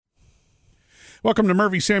Welcome to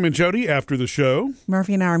Murphy, Sam, and Jody after the show.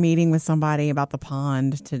 Murphy and I are meeting with somebody about the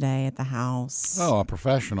pond today at the house. Oh, a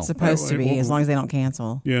professional. Supposed to be, as long as they don't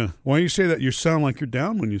cancel. Yeah. Why do you say that? You sound like you're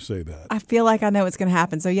down when you say that. I feel like I know what's going to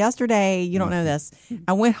happen. So yesterday, you don't know this,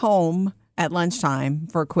 I went home at lunchtime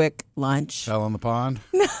for a quick lunch. Fell in the pond?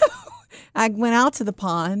 No. I went out to the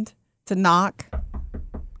pond to knock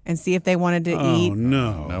and see if they wanted to eat. Oh,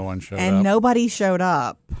 no. No one showed And up. nobody showed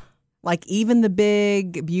up. Like even the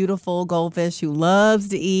big, beautiful goldfish who loves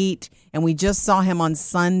to eat. And we just saw him on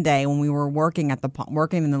Sunday when we were working at the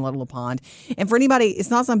working in the little pond. And for anybody, it's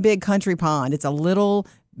not some big country pond. It's a little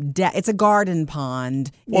it's a garden pond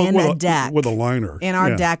in a deck. With a liner. In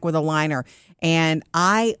our deck with a liner. And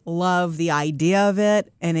I love the idea of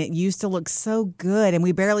it. And it used to look so good. And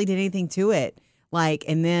we barely did anything to it.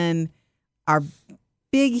 And then our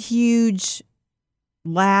big, huge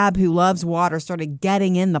lab who loves water started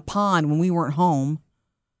getting in the pond when we weren't home,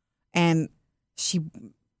 and she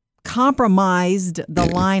compromised the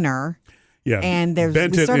liner. Yeah, and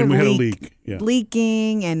bent it and we had a leak. Yeah.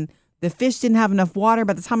 Leaking, and the fish didn't have enough water.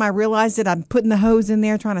 By the time I realized it, I'm putting the hose in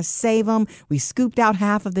there trying to save them. We scooped out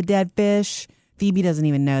half of the dead fish. Phoebe doesn't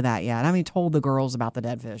even know that yet. I haven't even told the girls about the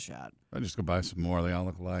dead fish yet. I just go buy some more. They all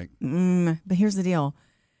look alike. But here's the deal.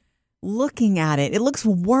 Looking at it, it looks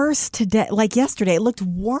worse today. Like yesterday, it looked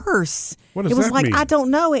worse. What does it was that like, mean? I don't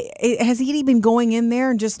know. Has Edie been going in there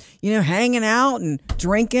and just, hanging out and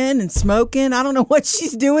drinking and smoking? I don't know what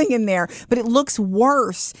she's doing in there, but it looks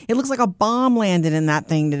worse. It looks like a bomb landed in that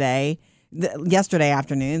thing today, yesterday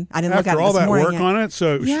afternoon. I didn't look at it all this that morning work yet. on it,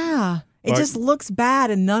 so Yeah. It just looks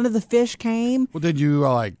bad, and none of the fish came. Well, did you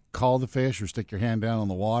call the fish or stick your hand down on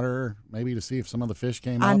the water maybe to see if some of the fish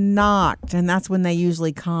came I up? knocked, and that's when they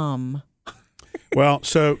usually come. Well,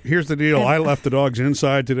 so here's the deal. I left the dogs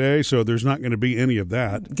inside today, so there's not going to be any of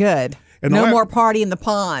that. Good. And no more party in the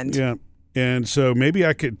pond. Yeah. And so maybe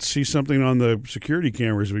I could see something on the security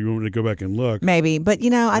cameras if you want me to go back and look. Maybe. But,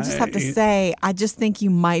 I just have to say, I just think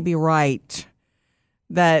you might be right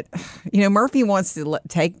that, Murphy wants to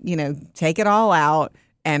take it all out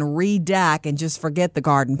and redeck and just forget the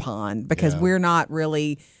garden pond because we're not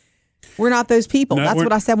those people. No, That's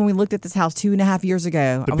what I said when we looked at this house 2.5 years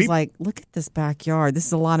ago. I was like, look at this backyard. This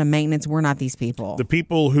is a lot of maintenance. We're not these people. The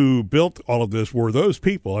people who built all of this were those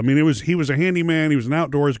people. I mean, he was a handyman. He was an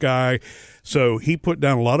outdoors guy. So he put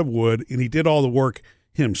down a lot of wood and he did all the work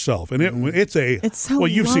himself. And it's so well,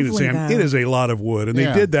 you've seen it, lovely, Sam. though. It is a lot of wood. And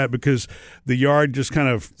they did that because the yard just kind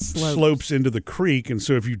of slopes into the creek. And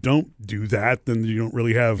so if you don't do that, then you don't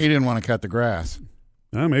really have. He didn't want to cut the grass.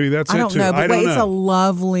 Maybe that's it, too. I don't know, but don't it's a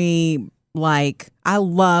lovely, I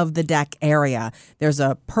love the deck area. There's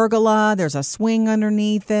a pergola. There's a swing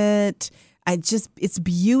underneath it. It's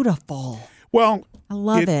beautiful. Well, I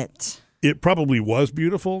love it. It probably was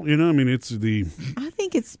beautiful. I mean, it's the. I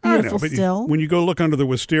think it's beautiful still. When you go look under the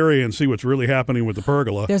wisteria and see what's really happening with the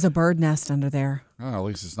pergola. There's a bird nest under there. Oh, at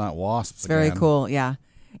least it's not wasps. It's very cool. Yeah.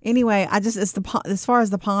 Anyway, it's as far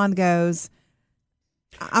as the pond goes,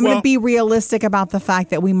 I'm going to be realistic about the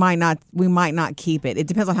fact that we might not keep it. It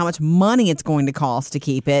depends on how much money it's going to cost to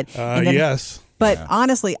keep it. Yes. But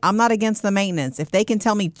honestly, I'm not against the maintenance. If they can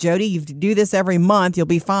tell me, Jody, you do this every month, you'll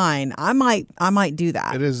be fine. I might do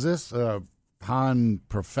that. Is this a pond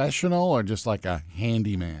professional or just like a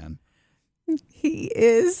handyman? He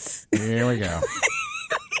is. Here we go.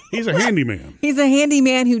 He's a handyman. He's a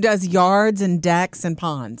handyman who does yards and decks and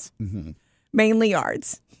ponds. Mm-hmm. Mainly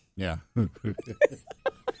yards. Yeah.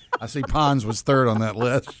 I see ponds was third on that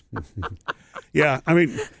list. Yeah, I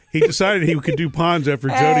mean, he decided he could do ponds after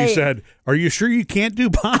Jody said, "Are you sure you can't do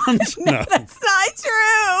ponds?" No, that's not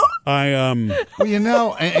true.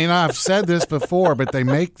 Well, and I've said this before, but they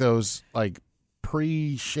make those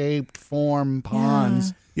pre-shaped form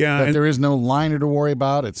ponds. Yeah, that there is no liner to worry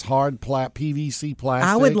about. It's hard PVC plastic.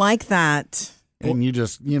 I would like that. And you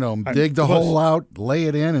just, dig the hole out, lay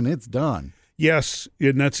it in, and it's done. Yes,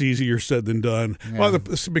 and that's easier said than done. Yeah. Well,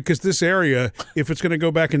 because this area, if it's going to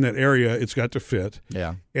go back in that area, it's got to fit.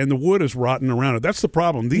 Yeah. And the wood is rotten around it. That's the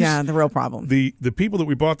problem. The real problem. The people that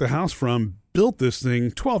we bought the house from built this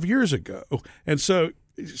thing 12 years ago. And so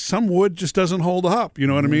some wood just doesn't hold up. You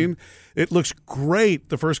know what I mean? It looks great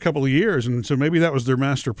the first couple of years. And so maybe that was their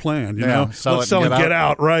master plan. Let's sell it and get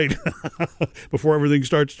out right before everything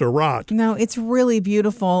starts to rot. No, it's really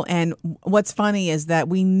beautiful. And what's funny is that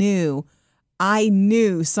I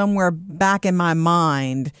knew somewhere back in my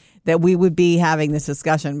mind that we would be having this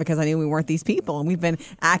discussion because I knew we weren't these people. And we've been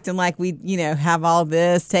acting like we, have all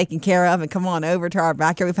this taken care of and come on over to our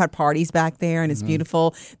backyard. We've had parties back there and it's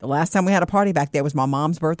beautiful. The last time we had a party back there was my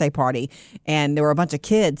mom's birthday party. And there were a bunch of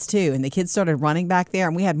kids too. And the kids started running back there.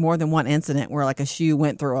 And we had more than one incident where like a shoe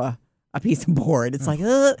went through a piece of board. It's like,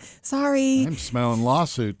 sorry. I'm smelling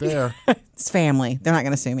lawsuit there. It's family. They're not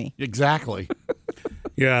going to sue me. Exactly.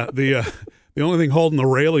 Yeah, the only thing holding the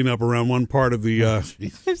railing up around one part of the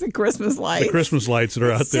There's the Christmas lights. the Christmas lights that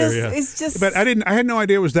are out there. Yeah, It's just. but I had no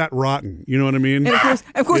idea it was that rotten. You know what I mean? And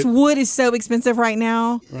of course, wood is so expensive right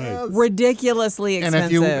now. Right. Ridiculously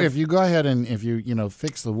expensive. And if you go ahead and if you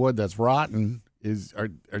fix the wood that's rotten, are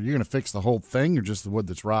you going to fix the whole thing or just the wood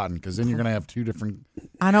that's rotten? Because then you're going to have two different.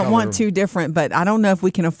 I don't want two different, but I don't know if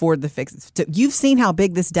we can afford the fix. You've seen how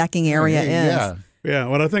big this decking area is. Yeah. Yeah,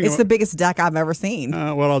 what I think It's the biggest deck I've ever seen.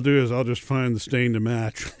 what I'll do is I'll just find the stain to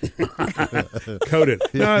match, coat it.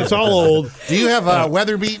 No, it's all old. Do you have a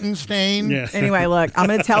weather-beaten stain? Yeah. Anyway, look, I'm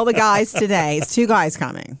going to tell the guys today. It's two guys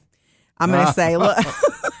coming. I'm going to say, look.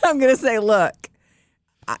 I'm going to say, look.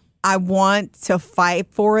 I want to fight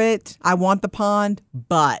for it. I want the pond,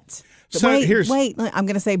 but So wait. I'm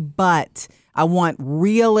going to say, but I want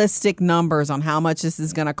realistic numbers on how much this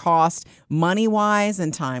is going to cost, money wise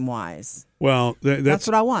and time wise. Well, That's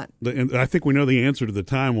what I want. And I think we know the answer to the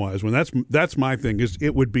time wise. When that's my thing is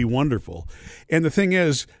it would be wonderful. And the thing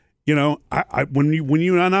is, I when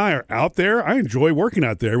you and I are out there, I enjoy working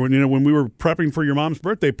out there. When we were prepping for your mom's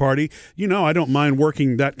birthday party, I don't mind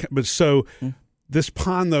working that. But this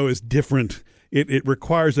pond though is different. It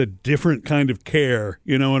requires a different kind of care.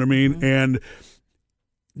 You know what I mean? Mm-hmm. And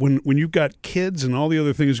when you've got kids and all the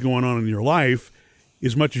other things going on in your life,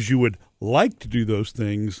 as much as you would like to do those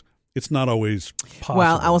things, it's not always possible.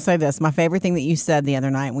 Well, I will say this. My favorite thing that you said the other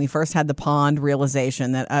night when we first had the pond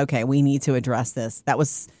realization that, okay, we need to address this. That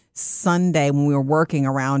was Sunday when we were working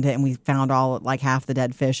around it and we found like half the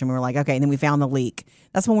dead fish and we were like, okay, and then we found the leak.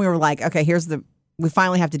 That's when we were like, okay, we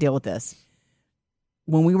finally have to deal with this.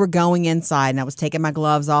 When we were going inside and I was taking my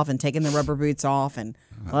gloves off and taking the rubber boots off and,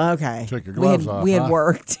 okay. Took your gloves off, we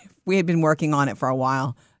had been working on it for a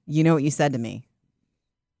while. You know what you said to me?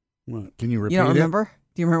 What? Can you repeat it? You don't remember?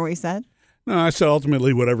 Do you remember what you said? No, I said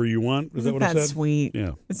ultimately whatever you want. Is that what I said? That's sweet.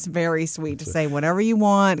 Yeah. It's very sweet to say whatever you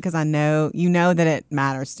want because I know that it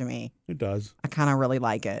matters to me. It does. I kind of really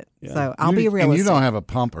like it. Yeah. So I'll be realistic. And you don't have a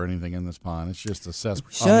pump or anything in this pond. It's just a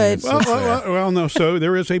cesspool. Should. Well, no. So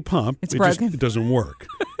there is a pump. It's broken. It doesn't work.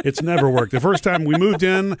 It's never worked. The first time we moved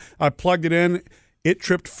in, I plugged it in. It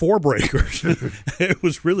tripped 4 breakers. It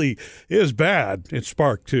was bad. It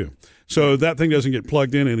sparked too. So that thing doesn't get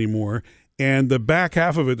plugged in anymore. And the back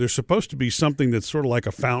half of it, there's supposed to be something that's sort of like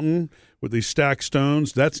a fountain with these stacked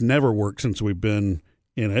stones. That's never worked since we've been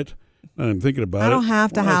in it. I'm thinking about it. I don't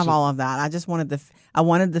have to have all of that. I just wanted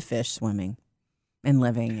the fish swimming and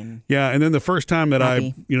living. And yeah, and then the first time that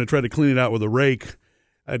happy. I tried to clean it out with a rake,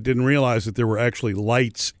 I didn't realize that there were actually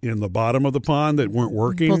lights in the bottom of the pond that weren't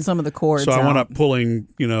working. Pulled some of the cords So I out. wound up pulling,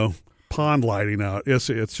 pond lighting out. It's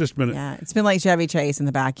just been it's been like Chevy Chase in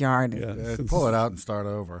the backyard. Yeah. Pull it out and start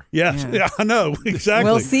over. Yes, yeah, I know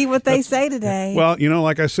exactly. We'll see what they say today. Well,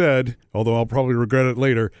 like I said, although I'll probably regret it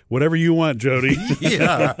later. Whatever you want, Jody.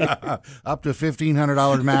 Yeah, up to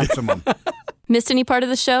 $1,500 maximum. Missed any part of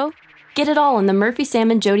the show? Get it all on the Murphy,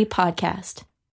 Sam, and Jody podcast.